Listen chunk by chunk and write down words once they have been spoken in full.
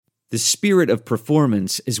The spirit of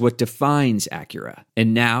performance is what defines Acura.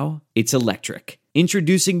 And now, it's electric.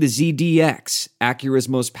 Introducing the ZDX, Acura's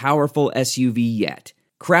most powerful SUV yet.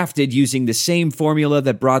 Crafted using the same formula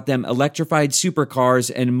that brought them electrified supercars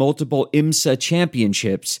and multiple IMSA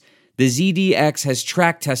championships, the ZDX has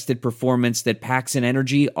track-tested performance that packs an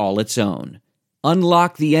energy all its own.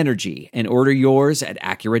 Unlock the energy and order yours at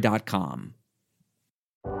Acura.com.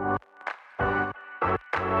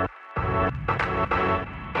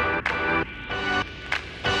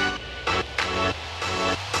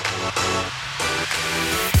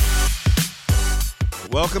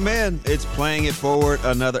 Welcome in. It's Playing It Forward,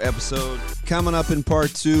 another episode. Coming up in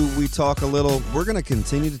part 2, we talk a little. We're going to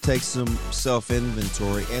continue to take some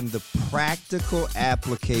self-inventory and the practical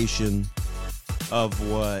application of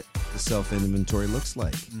what the self-inventory looks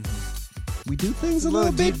like. Mm-hmm. We do things a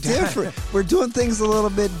little bit different. We're doing things a little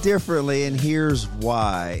bit differently, and here's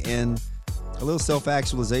why. And a little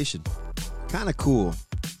self-actualization. Kind of cool.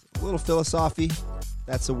 A little philosophy.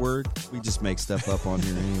 That's a word. We just make stuff up on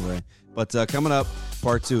here anyway. But coming up,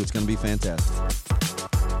 part 2, it's going to be fantastic.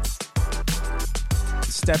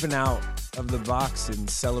 Stepping out of the box and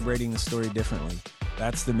celebrating the story differently.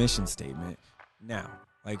 That's the mission statement. Now,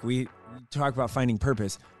 like we talk about finding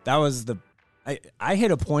purpose. That was I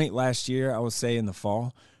hit a point last year, I will say in the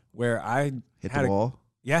fall, where I hit the wall.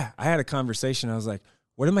 Yeah, I had a conversation. I was like,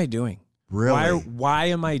 what am I doing? Really? Why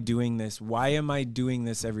am I doing this? Why am I doing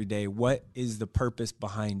this every day? What is the purpose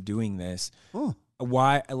behind doing this? Oh.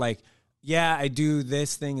 Why, yeah, I do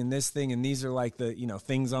this thing, and these are like the,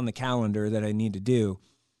 things on the calendar that I need to do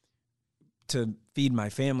to feed my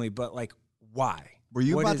family. But why? Were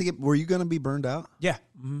you were you going to be burned out? Yeah.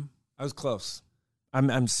 Mm-hmm. I was close.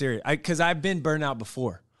 I'm serious. Cause I've been burned out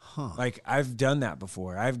before. Huh. I've done that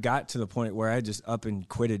before. I've got to the point where I just up and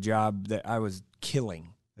quit a job that I was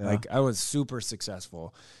killing. Yeah. I was super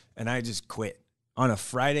successful and I just quit on a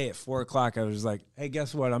Friday at 4:00. I was like, hey,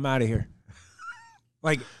 guess what? I'm out of here.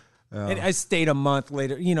 And I stayed a month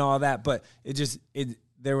later, all that, but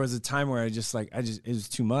there was a time where it was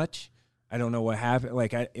too much. I don't know what happened.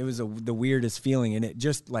 It was the weirdest feeling, and it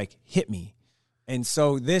just hit me. And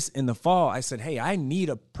so in the fall, I said, hey, I need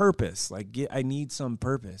a purpose. I need some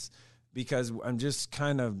purpose because I'm just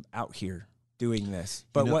kind of out here doing this.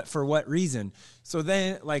 But for what reason? So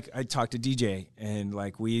then I talked to DJ and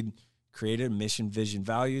we created mission, vision,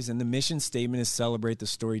 values, and the mission statement is celebrate the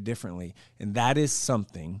story differently. And that is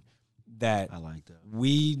something that I like that.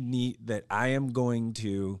 We need, that I am going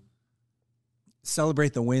to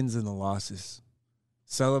celebrate the wins and the losses,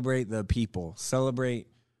 celebrate the people, celebrate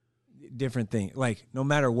different things. No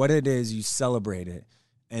matter what it is, you celebrate it.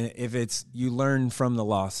 And if it's, you learn from the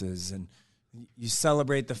losses and you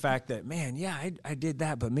celebrate the fact that, man, yeah, I did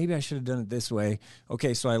that, but maybe I should have done it this way.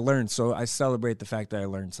 Okay, so I learned. So I celebrate the fact that I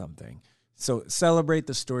learned something. So celebrate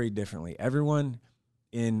the story differently. Everyone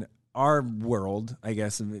in our world, I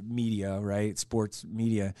guess, media, right? Sports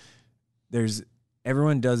media,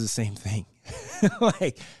 everyone does the same thing.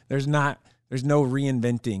 There's no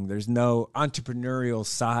reinventing. There's no entrepreneurial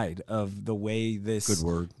side of the way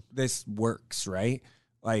this works, right?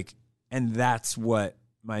 And that's what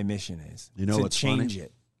my mission is. To change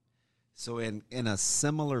it. So in a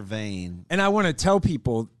similar vein, and I want to tell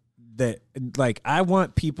people that I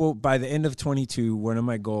want people by the end of 22, one of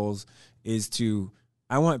my goals is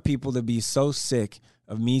I want people to be so sick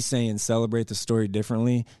of me saying celebrate the story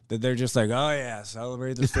differently that they're just oh yeah,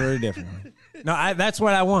 celebrate the story differently. No, that's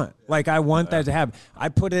what I want. I want that to happen. I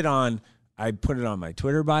put it on my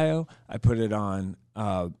Twitter bio. I put it on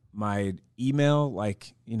my email,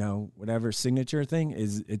 whatever signature thing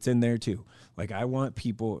it's in there too. I want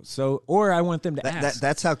people or I want them to ask.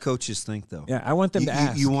 That's how coaches think though. Yeah, I want them to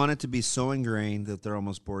ask. You want it to be so ingrained that they're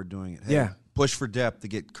almost bored doing it. Hey, yeah. Push for depth to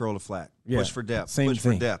get curl to flat. Yeah. Push for depth. Same push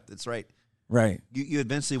thing. For depth. That's right. Right. You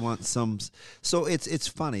eventually want some. So it's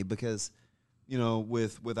funny because,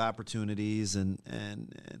 with opportunities and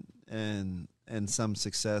some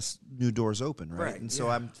success, new doors open, right? And so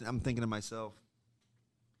I'm thinking to myself,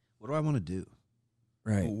 what do I want to do?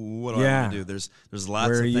 Right. What do I want to do? There's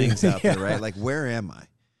lots of things out there, right? Where am I?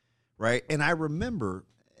 Right. And I remember,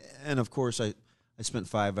 and of course I spent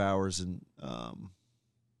 5 hours and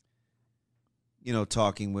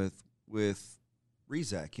talking with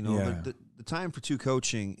Rizak. The time for two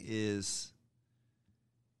coaching is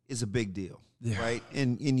a big deal, right?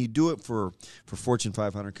 And you do it for Fortune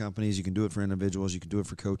 500 companies. You can do it for individuals. You can do it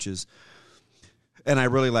for coaches. And I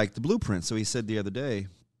really like the blueprint. So he said the other day,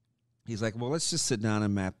 he's like, well, let's just sit down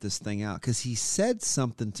and map this thing out. Because he said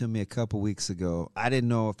something to me a couple weeks ago. I didn't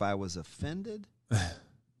know if I was offended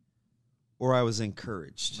or I was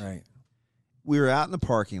encouraged. Right. we were out in the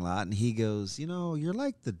parking lot, and he goes, you're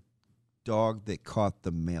like the dog that caught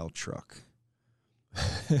the mail truck.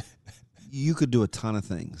 You could do a ton of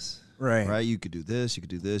things. Right. You could do this, you could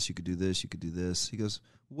do this, you could do this, you could do this. He goes,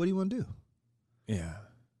 what do you want to do? Yeah.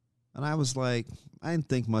 And I was like, I didn't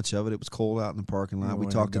think much of it. It was cold out in the parking lot. We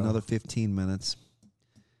talked another 15 minutes.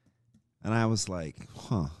 And I was like,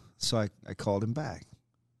 So I called him back.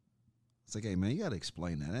 It's like, hey, man, you got to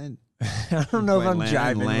explain that. I don't know if I'm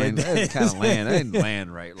jiving with this. Kind of land. I didn't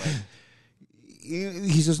land right. Like,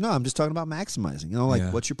 he says, no, I'm just talking about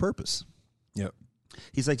maximizing. What's your purpose? Yep.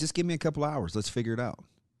 He's like, just give me a couple hours. Let's figure it out.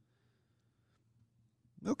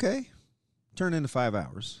 Okay. Turn into 5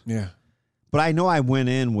 hours. Yeah. But I know I went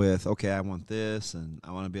in with, okay, I want this, and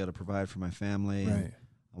I want to be able to provide for my family. Right. And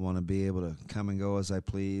I want to be able to come and go as I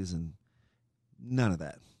please, and none of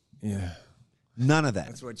that. Yeah. None of that.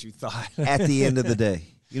 That's what you thought. At the end of the day.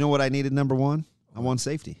 You know what I needed, number one? I want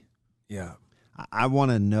safety. Yeah. I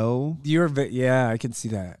want to know. Yeah, I can see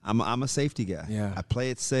that. I'm a safety guy. Yeah. I play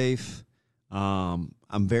it safe. I'm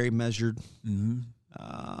very measured. Mm-hmm.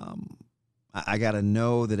 I got to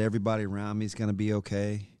know that everybody around me is going to be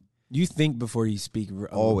okay. You think before you speak.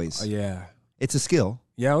 Always. Yeah. It's a skill.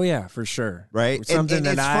 Yeah, oh yeah, for sure. Right? It's something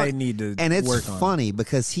that I need to work on. And it's funny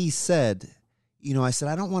because he said, I said,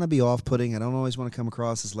 I don't want to be off-putting. I don't always want to come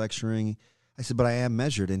across as lecturing. I said, but I am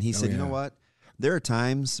measured. And he said, you know what? There are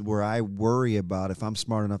times where I worry about if I'm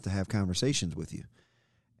smart enough to have conversations with you.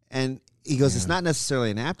 And he goes, it's not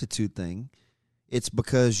necessarily an aptitude thing. It's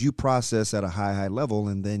because you process at a high level,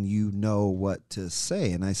 and then you know what to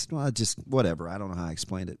say. And I said, well, just whatever. I don't know how I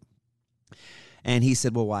explained it. And he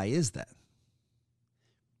said, well, why is that?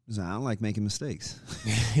 I said, I don't like making mistakes.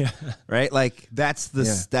 Yeah. Right? Like that's the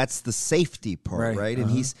safety part, right?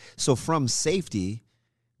 And so from safety,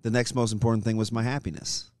 the next most important thing was my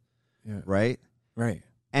happiness. Yeah. Right? Right.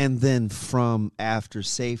 And then from after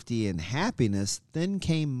safety and happiness, then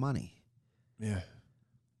came money. Yeah.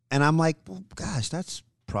 And I'm like, well, gosh, that's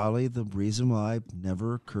probably the reason why I've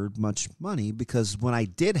never incurred much money, because when I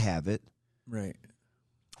did have it, right,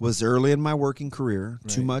 was early in my working career, right.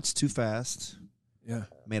 Too much, too fast. Yeah.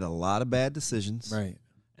 Made a lot of bad decisions. Right.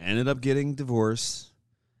 Ended up getting divorced.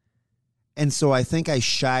 And so I think I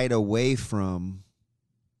shied away from,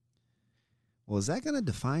 well, is that going to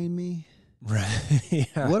define me? Right.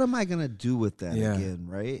 Yeah. What am I going to do with that again,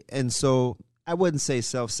 right? And so I wouldn't say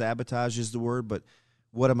self-sabotage is the word, but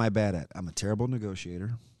what am I bad at? I'm a terrible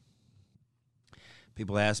negotiator.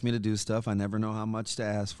 People ask me to do stuff. I never know how much to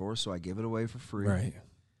ask for, so I give it away for free. Right.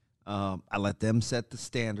 I let them set the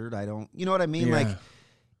standard. I don't, you know what I mean? Yeah. Like,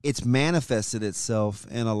 it's manifested itself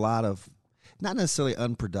in a lot of, not necessarily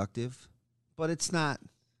unproductive, but it's not,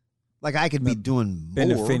 like I could be doing more.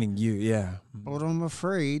 Benefiting you, yeah. But I'm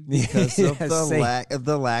afraid because of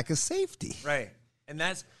the lack of safety. Right. And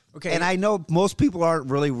that's, okay. And I know most people aren't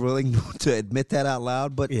really willing to admit that out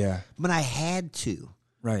loud, but yeah. I had to.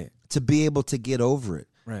 Right. To be able to get over it.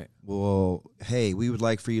 Right. Well, hey, we would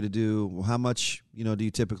like for you to do, well, how much, do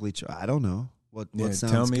you typically I don't know. What sounds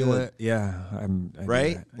tell me good. what, yeah. I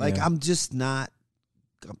right? Like, yeah. I'm just not,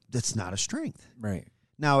 that's not a strength. Right.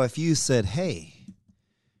 Now, if you said, hey,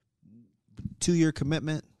 2-year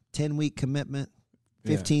commitment, 10-week commitment,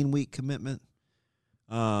 15-week commitment,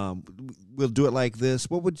 we'll do it like this,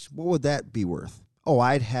 what would that be worth? Oh,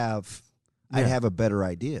 I'd have a better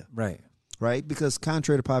idea. Right. Right? Because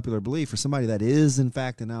contrary to popular belief, for somebody that is, in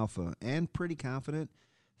fact, an alpha and pretty confident,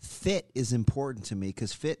 fit is important to me,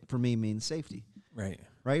 because fit for me means safety. Right.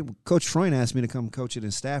 Right? Coach Freund asked me to come coach at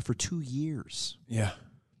his staff for 2 years. Yeah.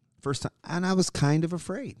 First time. And I was kind of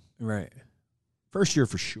afraid. Right. First year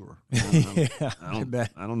for sure. I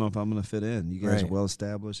don't know if I'm going to fit in. You guys are well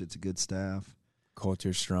established. It's a good staff.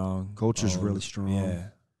 Culture's strong. Culture's really strong. Yeah.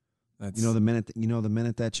 The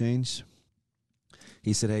minute that changed,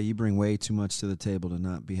 he said, hey, you bring way too much to the table to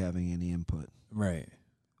not be having any input. Right.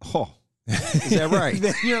 Oh, is that right?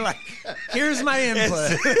 Then you're like, here's my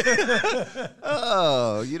input.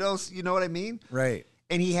 Oh, you know what I mean? Right.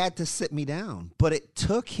 And he had to sit me down. But it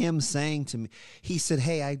took him saying to me, he said,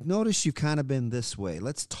 hey, I noticed you've kind of been this way.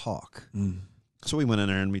 Let's talk. Mm. So we went in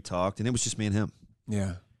there and we talked, and it was just me and him.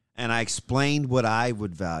 Yeah. And I explained what I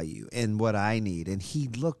would value and what I need. And he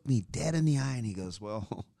looked me dead in the eye and he goes, well,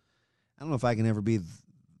 I don't know if I can ever be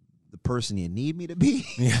the person you need me to be.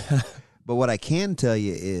 Yeah. But what I can tell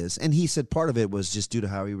you is, and he said part of it was just due to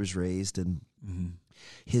how he was raised and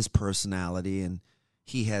his personality, and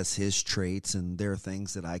he has his traits, and there are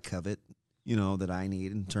things that I covet, that I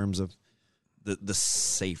need in terms of the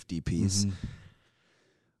safety piece. Mm-hmm.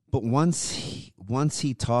 But once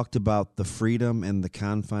he talked about the freedom and the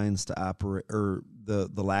confines to operate, or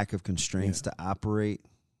the lack of constraints to operate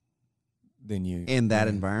then you in that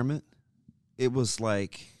environment, it was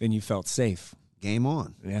like then you felt safe. game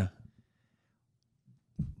on. Yeah.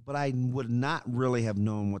 But I would not really have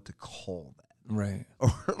known what to call that. Right.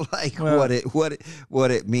 Or like Well,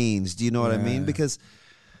 what it means. Do you know what I mean? Yeah. Because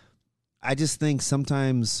I just think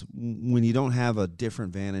sometimes when you don't have a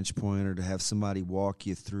different vantage point or to have somebody walk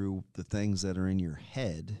you through the things that are in your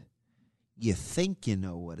head, you think you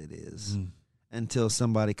know what it is until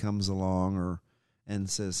somebody comes along and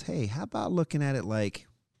says, "Hey, how about looking at it like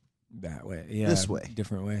that way? Yeah. this way?"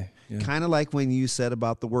 Different way. Yeah. Kind of like when you said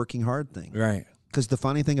about the working hard thing. Right. Because the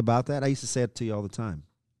funny thing about that, I used to say it to you all the time.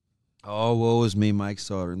 Oh, woe is me, Mike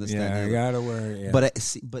Sauter, and this, that, Yeah, and I the other. gotta wear it.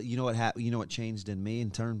 Yeah. But you know what happened? You know what changed in me in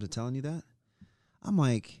terms of telling you that? I'm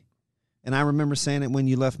like, and I remember saying it when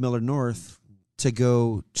you left Millard North to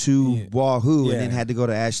go to Wahoo and then had to go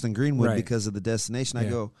to Ashland Greenwood because of the destination. I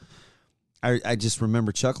go, I just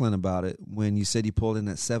remember chuckling about it when you said you pulled in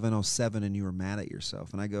at 7:07 and you were mad at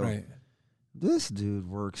yourself. And I go, this dude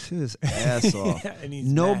works his ass off. And he's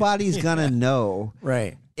Nobody's gonna know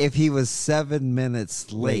if he was 7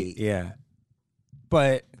 minutes late. Yeah.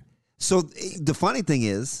 But so the funny thing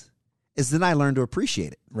is then I learned to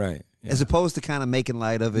appreciate it. right. Yeah. As opposed to kind of making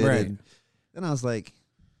light of it. Right. And then I was like,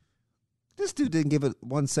 this dude didn't give it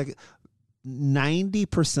 1 second.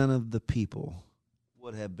 90% of the people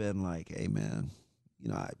would have been like, hey, man, you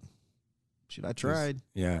know, I tried.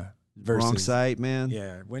 Yeah. Wrong site, man.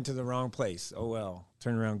 Yeah. Went to the wrong place. Oh, well.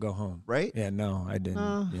 Turn around, go home. Right? Yeah. No, I didn't.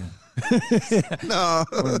 No. Yeah. No.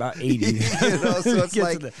 We're about 80. You know, so it's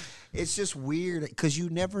Get to like, it's just weird because you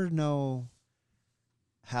never know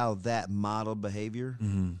how that model behavior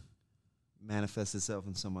manifests itself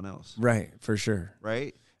in someone else. Right. For sure.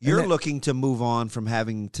 Right? You're looking to move on from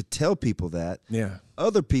having to tell people that. Yeah.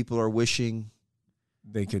 Other people are wishing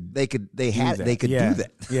they could do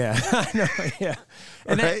that. Yeah. I know. Yeah.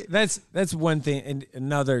 And Right? that's one thing. And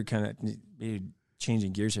another kind of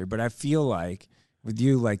changing gears here, but I feel like with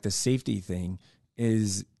you, like the safety thing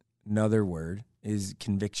is another word is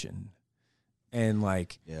conviction, and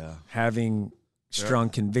like having strong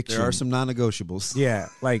conviction. There are some non-negotiables. Yeah,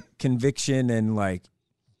 like conviction, and like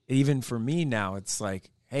even for me now, it's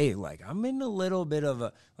like, hey, like I'm in a little bit of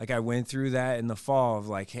a, like I went through that in the fall of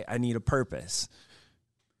like, hey, I need a purpose.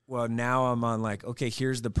 Well, now I'm on like, okay,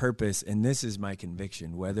 here's the purpose, and this is my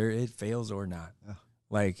conviction, whether it fails or not. Yeah.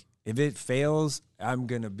 Like if it fails, I'm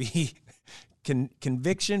gonna be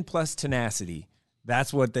conviction plus tenacity.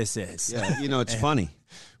 That's what this is. Yeah, you know, it's funny.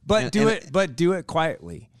 But do it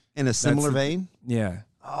quietly. In a similar vein? Yeah.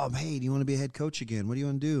 Oh, hey, do you want to be a head coach again? What do you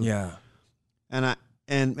want to do? Yeah.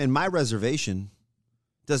 And my reservation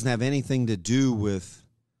doesn't have anything to do with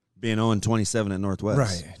being 0-27 at Northwest.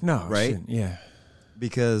 Right. No. Right? Yeah.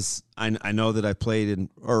 Because I know that I played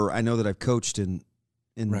I know that I've coached in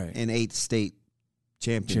 8 state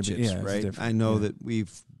championships, right? I know that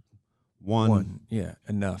we've won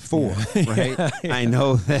enough 4, right? Yeah. I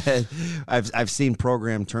know that I've seen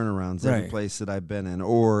program turnarounds every place that I've been in,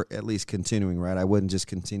 or at least continuing, right? I wouldn't just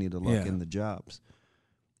continue to look in the jobs.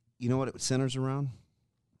 You know what it centers around?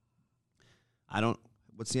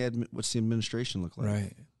 What's the administration look like?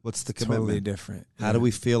 Right. What's the commitment? Totally different. How do we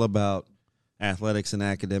feel about athletics and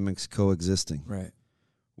academics coexisting? Right.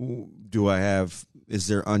 Is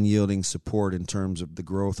there unyielding support in terms of the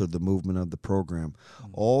growth or the movement of the program?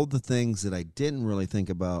 All the things that I didn't really think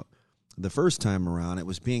about the first time around, it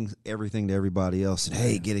was being everything to everybody else. And,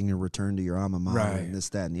 hey, getting a return to your alma mater and this,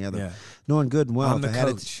 that, and the other. Yeah. Knowing good and well, knowing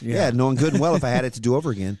good and well, if I had it to do over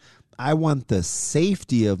again, I want the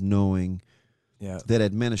safety of knowing that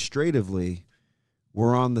administratively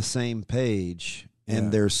we're on the same page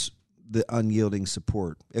and there's the unyielding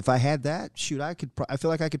support. If I had that, I feel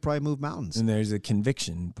like I could probably move mountains. And there's a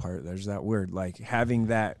conviction part. There's that word, like having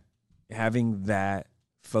that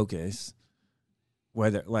focus.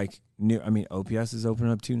 Whether like OPS is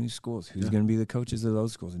opening up 2 new schools. Who's going to be the coaches of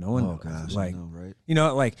those schools? No one knows. Gosh, like, I know, right? You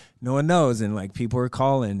know, like no one knows, and like people are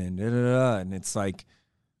calling and and it's like,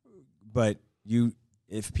 but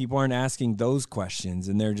if people aren't asking those questions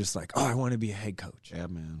and they're just like, oh, I want to be a head coach. Yeah,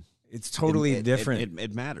 man. It's totally different.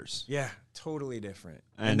 It matters. Yeah, totally different.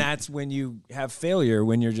 And that's when you have failure,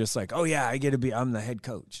 when you're just like, oh, yeah, I'm the head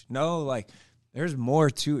coach. No, like there's more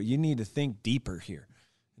to it. You need to think deeper here.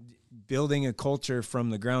 Building a culture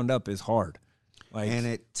from the ground up is hard. And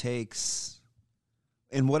it takes,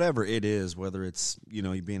 and whatever it is, whether it's,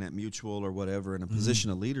 you being at Mutual or whatever, in a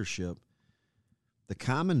position of leadership, the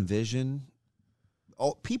common vision.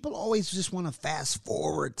 Oh, people always just want to fast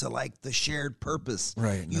forward to like the shared purpose.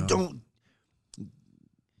 Right. You don't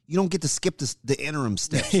get to skip the interim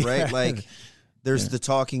steps, right? Like There's the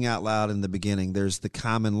talking out loud in the beginning. There's the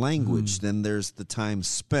common language. Then there's the time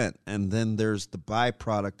spent. And then there's the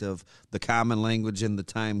byproduct of the common language and the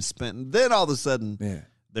time spent. And then all of a sudden,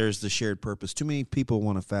 there's the shared purpose. Too many people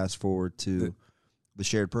want to fast forward to the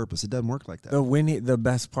shared purpose. It doesn't work like that. The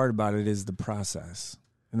best part about it is the process.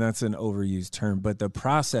 And that's an overused term. But the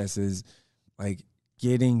process is like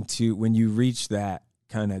getting to, when you reach that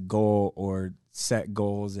kind of goal or set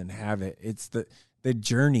goals and have it, it's the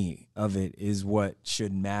journey of it is what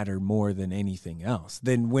should matter more than anything else.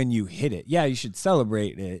 Then when you hit it, you should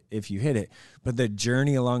celebrate it if you hit it. But the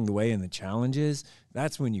journey along the way and the challenges,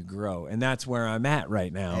 that's when you grow. And that's where I'm at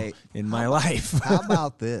right now in my life. How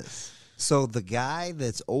about this? So the guy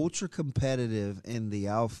that's ultra competitive in the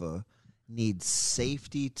alpha needs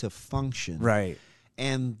safety to function. Right.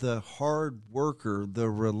 And the hard worker, the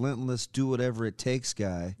relentless do whatever it takes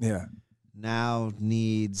guy now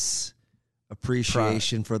needs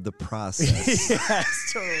appreciation for the process.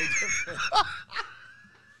 It's totally different.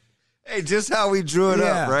 Hey, just how we drew it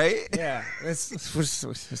up, right? Yeah.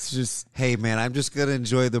 It's just, hey, man, I'm just going to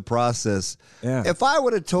enjoy the process. Yeah. If I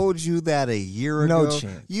would have told you that a year ago,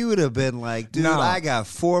 chance. you would have been like, dude, I got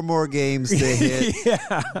 4 more games to hit.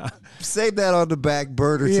 Save that on the back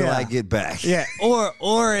burner till I get back. Yeah.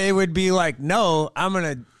 Or it would be like, no, I'm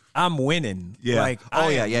winning. Yeah. Like,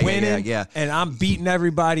 winning, and I'm beating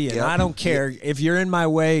everybody, and I don't care. If you're in my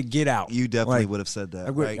way, get out. You definitely would have said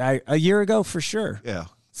that, right? A year ago, for sure. Yeah.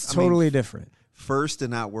 It's totally different. First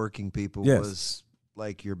and outworking people was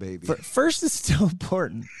like your baby. First is still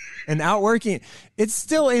important. And outworking, it's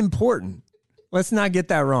still important. Let's not get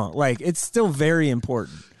that wrong. Like, it's still very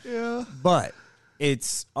important. Yeah. But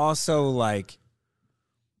it's also like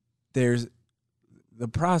there's the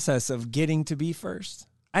process of getting to be first.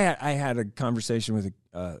 I had a conversation with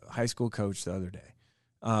a high school coach the other day,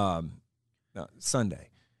 Sunday,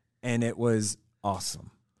 and it was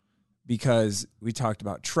awesome because we talked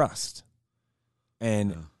about trust.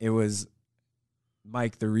 And it was,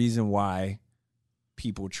 Mike, the reason why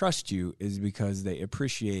people trust you is because they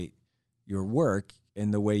appreciate your work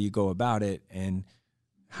and the way you go about it and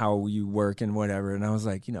how you work and whatever. And I was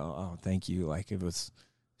like, oh, thank you. Like, it's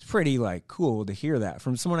pretty like cool to hear that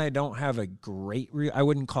from someone I don't have a great, I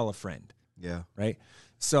wouldn't call a friend. Yeah. Right.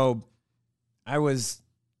 So I was,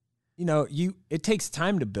 it takes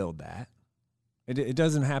time to build that. It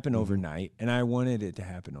doesn't happen overnight. And I wanted it to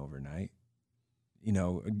happen overnight,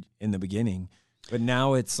 in the beginning, but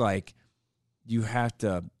now it's like, you have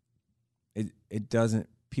to,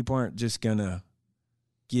 people aren't just gonna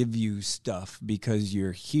give you stuff because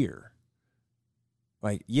you're here.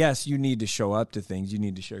 Like, yes, you need to show up to things. You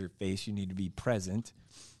need to show your face. You need to be present.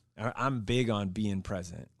 I'm big on being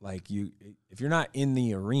present. Like, if you're not in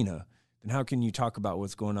the arena, then how can you talk about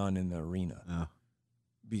what's going on in the arena? Yeah.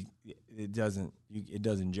 It doesn't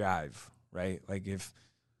jive, right? Like, if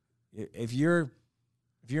you're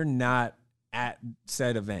not at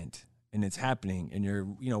said event and it's happening and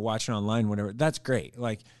you're watching online, whatever, that's great.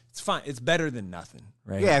 Like, it's fine. It's better than nothing,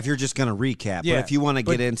 right? Yeah, if you're just going to recap. Yeah, but if you want to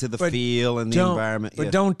get into the feel and the environment.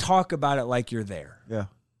 But don't talk about it like you're there. Yeah.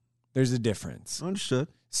 There's a difference. Understood.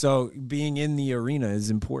 So being in the arena is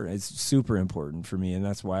important. It's super important for me, and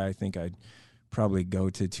that's why I think I'd probably go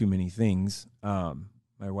to too many things.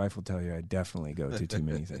 My wife will tell you I definitely go to too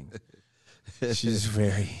many things. She's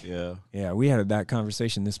very... Yeah, we had that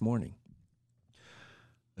conversation this morning.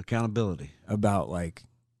 Accountability. About, like,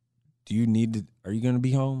 are you going to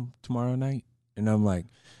be home tomorrow night? And I'm like,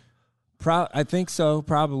 I think so,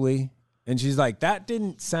 probably. And she's like, that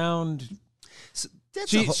didn't sound... So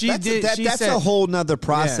that's a whole nother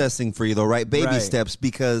processing for you, though, right? Baby steps,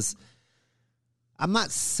 because I'm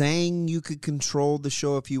not saying you could control the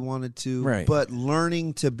show if you wanted to, but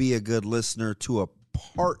learning to be a good listener to a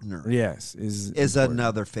partner is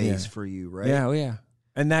another phase for you, right? Yeah.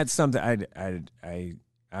 And that's something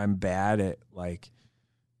I'm bad at. Like,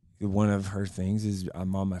 one of her things is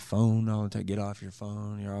I'm on my phone all the time. Get off your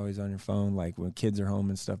phone. You're always on your phone. Like, when kids are home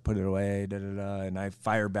and stuff, put it away, And I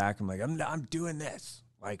fire back. I'm like, I'm doing this.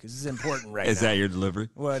 Like, this is important right now. Is that your delivery?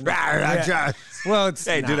 Well, well, it's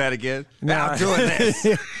hey, not. Do that again. No, I'm doing this.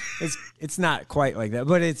 It's not quite like that,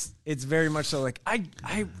 but it's very much so. Like,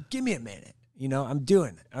 I give me a minute. I'm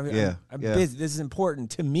doing it. I'm busy. This is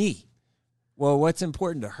important to me. Well, what's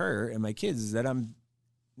important to her and my kids is that I'm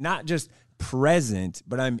not just present,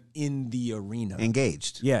 but I'm in the arena.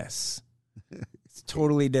 Engaged. Yes. It's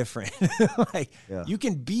totally different. You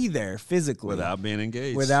can be there physically. Without being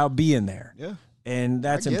engaged. Without being there. Yeah. And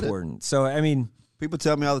that's important. So, I mean. People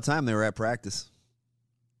tell me all the time they were at practice.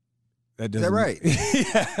 Is that right?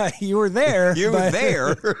 Yeah, you were there. You were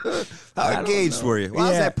there. How engaged were you? Well, I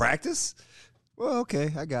was at practice. Well,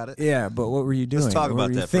 okay, I got it. Yeah, but what were you doing? Let's talk What about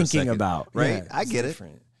were you that for a thinking second, about? right? Yeah, I it's get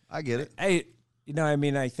different. it. I get it. I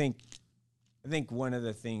think one of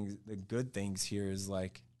the good things here is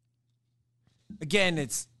like, again,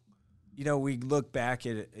 it's, we look back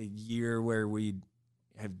at a year where we've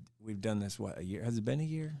done this, what, a year? Has it been a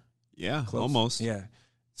year? Yeah, Close? almost. Yeah.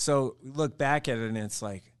 So we look back at it and it's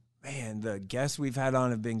like, man, the guests we've had on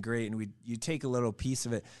have been great, and you take a little piece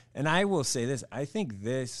of it. And I will say this, I think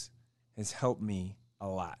this has helped me a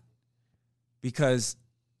lot, because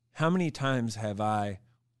how many times have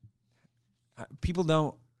people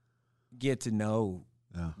don't get to know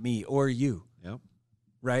me or you,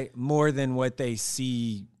 right? More than what they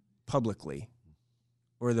see publicly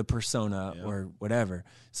or the persona or whatever.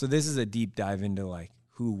 So this is a deep dive into like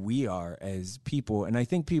who we are as people. And I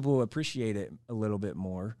think people appreciate it a little bit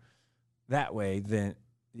more that way than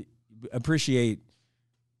appreciate,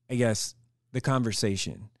 I guess, the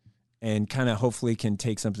conversation, and kind of hopefully can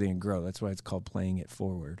take something and grow. That's why it's called playing it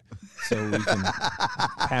forward. So we can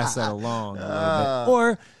pass that along a little bit,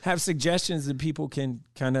 or have suggestions that people can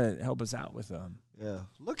kind of help us out with them. Yeah.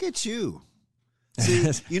 Look at you. See,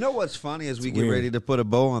 you know what's funny as we get weird. ready to put a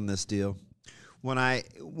bow on this deal?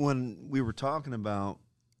 When we were talking about,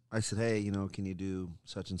 I said, hey, can you do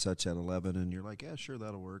such and such at 11? And you're like, yeah, sure,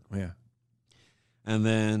 that'll work. Yeah. And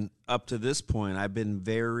then up to this point, I've been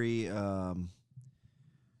very, I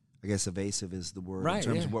guess evasive is the word in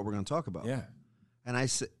terms of what we're going to talk about. Yeah.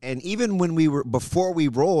 And even when before we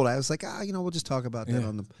rolled, I was like, we'll just talk about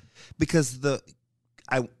that because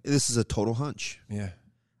this is a total hunch. Yeah.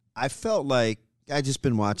 I felt like I just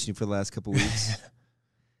been watching you for the last couple of weeks.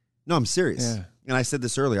 No, I'm serious. Yeah. And I said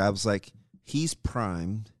this earlier. I was like, he's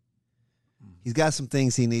primed. He's got some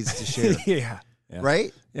things he needs to share. Yeah.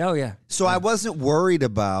 Right? Oh, yeah. So I wasn't worried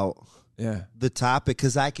about the topic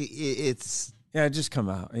because it's it just come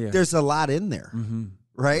out. Yeah. there's a lot in there. Mm-hmm.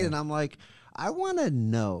 Right? Yeah. And I'm like, I want to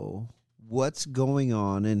know what's going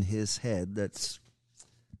on in his head that's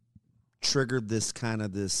triggered this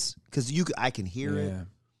because I can hear it.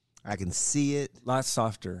 I can see it. A lot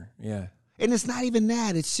softer. Yeah. And it's not even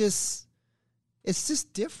that. It's just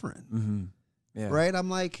different. Mm-hmm. Yeah. Right? I'm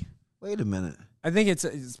like, wait a minute. I think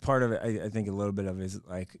it's part of it. I think a little bit of it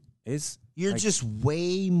is you're just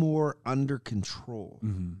way more under control.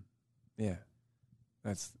 Mm-hmm. Yeah.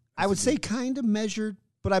 That's I would say kind of measured,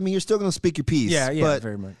 but I mean, you're still going to speak your piece. Yeah, but,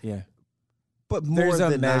 very much. Yeah. But more there's a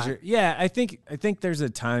than measure. not. Yeah, I think there's a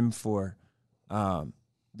time for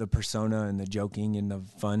the persona and the joking and the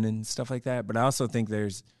fun and stuff like that. But I also think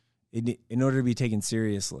in order to be taken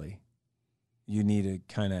seriously, you need to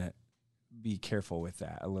kind of be careful with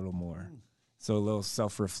that a little more. So a little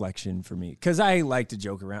self-reflection for me, because I like to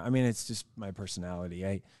joke around. I mean, it's just my personality.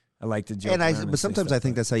 I like to joke around. But sometimes I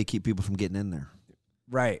think that's how you keep people from getting in there.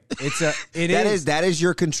 Right. That is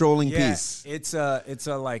your controlling piece. It's a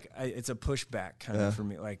pushback kind of for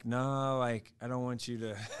me. Like, no, like I don't want you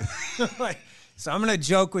to like. So I'm gonna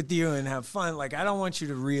joke with you and have fun. Like, I don't want you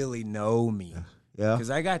to really know me. Yeah.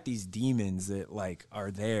 Because I got these demons that like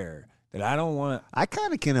are there that I don't want. I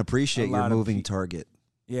kind of can appreciate your moving target.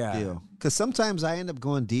 Yeah. Because sometimes I end up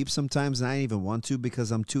going deep sometimes, and I don't even want to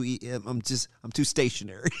because I'm too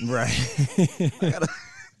stationary. Right.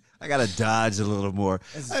 I gotta dodge a little more.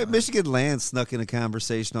 Michigan Land snuck in a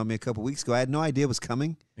conversation on me a couple weeks ago. I had no idea it was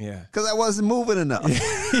coming. Yeah. Because I wasn't moving enough.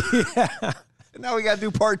 Yeah. And now we got to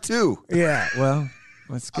do part 2. Yeah. Well,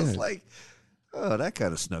 that's good. I was like, oh, that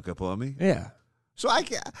kind of snuck up on me. Yeah. So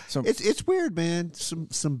it's weird, man.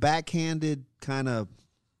 Some backhanded kind of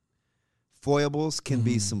foibles can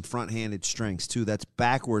be some front-handed strengths too. That's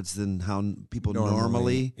backwards than how people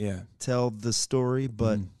normally tell the story,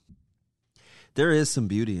 but there is some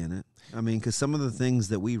beauty in it. I mean, because some of the things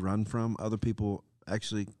that we run from, other people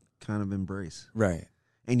actually kind of embrace. Right.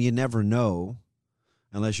 And you never know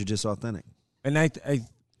unless you're just authentic. And I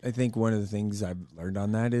think one of the things I've learned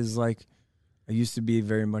on that is like, I used to be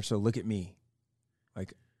very much so, look at me.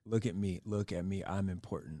 Like, look at me, I'm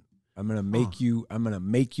important. I'm going to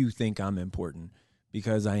make you think I'm important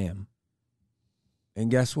because I am. And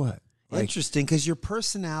guess what? Like, interesting, because your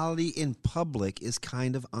personality in public is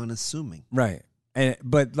kind of unassuming. Right.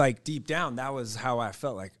 But like deep down, that was how I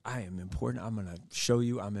felt. Like, I am important. I'm going to show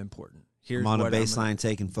you I'm important. Here's I'm on a what baseline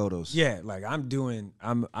taking photos. Yeah, like I'm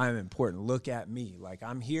important. Look at me. Like,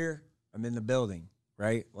 I'm here. I'm in the building,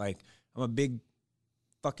 right? Like, I'm a big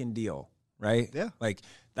fucking deal, right? Yeah. Like,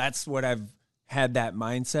 that's what I've had that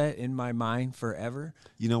mindset in my mind forever.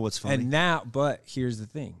 You know what's funny? And now, but here's the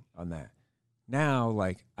thing on that. Now,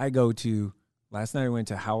 like, last night I went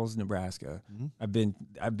to Howells, Nebraska. Mm-hmm.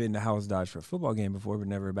 I've been to Howells Dodge for a football game before, but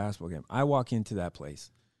never a basketball game. I walk into that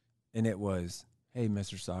place, and it was hey,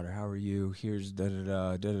 Mr. Sauter, how are you? Here's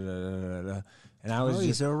da-da-da, da-da-da-da-da. And I was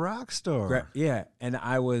he's a rock star. Yeah, and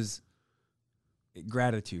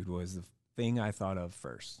gratitude was the thing I thought of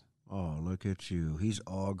first. Oh, look at you. He's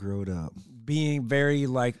all grown up. Being very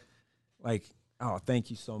like, oh, thank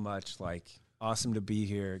you so much. Like, awesome to be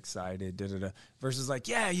here, excited, da-da-da. Versus like,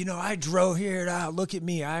 yeah, I drove here. Look at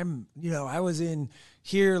me. I was in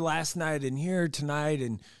here last night and here tonight,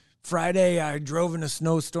 and Friday I drove in a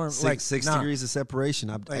snowstorm. Six degrees of separation.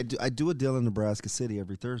 I do a deal in Nebraska City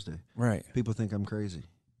every Thursday. Right. People think I'm crazy.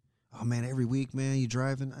 Oh, man, every week, man, you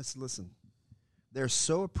driving? I said, listen, they're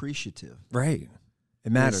so appreciative. Right.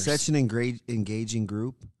 It matters. It's such an engaging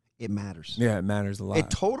group. It matters. Yeah, it matters a lot. It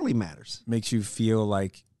totally matters. Makes you feel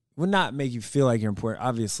like, well, not make you feel like you're important.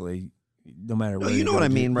 Obviously, no matter what. You know what I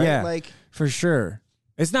mean, right? Yeah, like, for sure.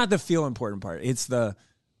 It's not the feel important part. It's the,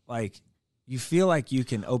 like, you feel like you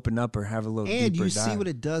can open up or have a little deeper and you dive. see what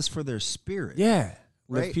it does for their spirit. Yeah.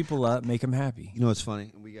 Right? Lift people up, make them happy. You know what's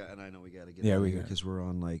funny? I know we got to get out of here because we're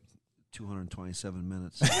on like 227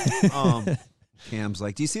 minutes. Cam's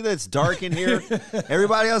like, do you see that it's dark in here?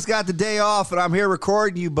 Everybody else got the day off, and I'm here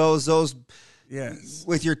recording you bozos. Yes.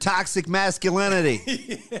 With your toxic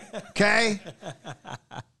masculinity. Okay?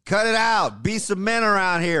 Cut it out. Be some men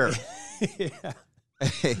around here. Yeah.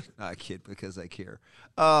 Hey, I kid because I care.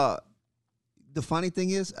 The funny thing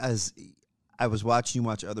is, as I was watching you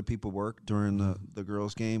watch other people work during the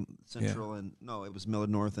girls' game, Central and it was Millard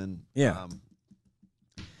North and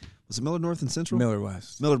was it Millard North and Central? Millard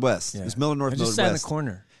West. Millard West. Yeah. It was Millard North, I just Millard sat West. in the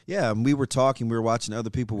corner. Yeah, and we were talking. We were watching other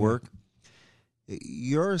people work.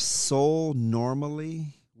 Your soul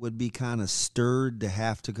normally would be kind of stirred to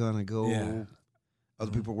have to kind of go. Yeah.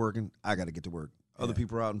 Other people working. I got to get to work. Other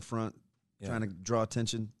people are out in front trying to draw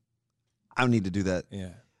attention. I don't need to do that.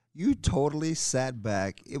 Yeah. You totally sat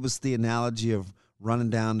back. It was the analogy of running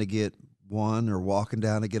down to get one or walking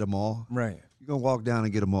down to get them all. Right. You're going to walk down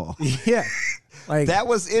and get them all. Yeah. Like, that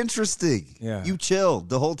was interesting. Yeah. You chilled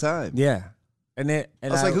the whole time. Yeah. And I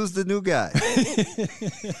was like, who's the new guy?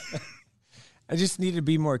 I just need to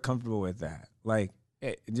be more comfortable with that. Like,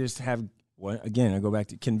 just have, again, I go back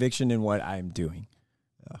to conviction in what I'm doing.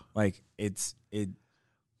 Yeah. Like,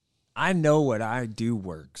 I know what I do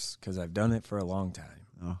works because I've done it for a long time.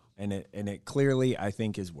 Oh. And it clearly, I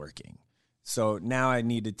think, is working. So now I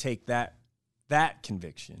need to take that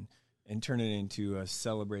conviction and turn it into a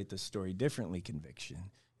celebrate the story differently conviction,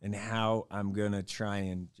 and how I'm going to try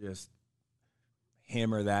and just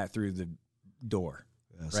hammer that through the door.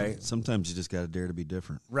 Yeah, right? Sometimes you just got to dare to be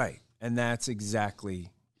different. Right. And that's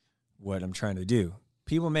exactly what I'm trying to do.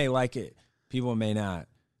 People may like it. People may not.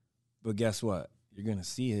 But guess what? You're going to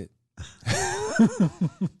see it.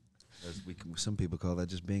 Some people call that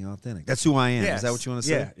just being authentic. That's who I am. Yes. Is that what you want to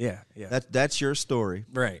say? Yeah. That's your story.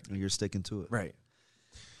 Right. And you're sticking to it. Right.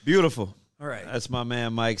 Beautiful. All right. That's my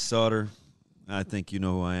man, Mike Sauter. I think you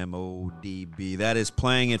know who I am, ODB. That is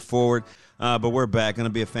Playing It Forward. But we're back. Going to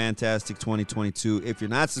be a fantastic 2022. If you're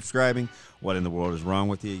not subscribing, what in the world is wrong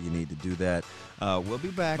with you? You need to do that. We'll be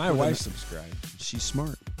back. My wife subscribed. She's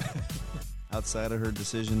smart. Outside of her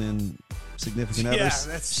decision in significant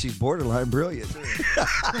others, she's borderline brilliant.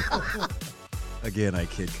 Again, I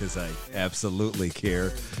kid because I absolutely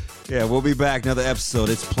care. Yeah, we'll be back. Another episode.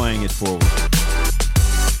 It's Playing It Forward.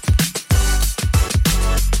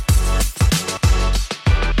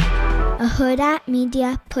 A Huda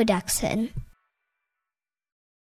Media Production.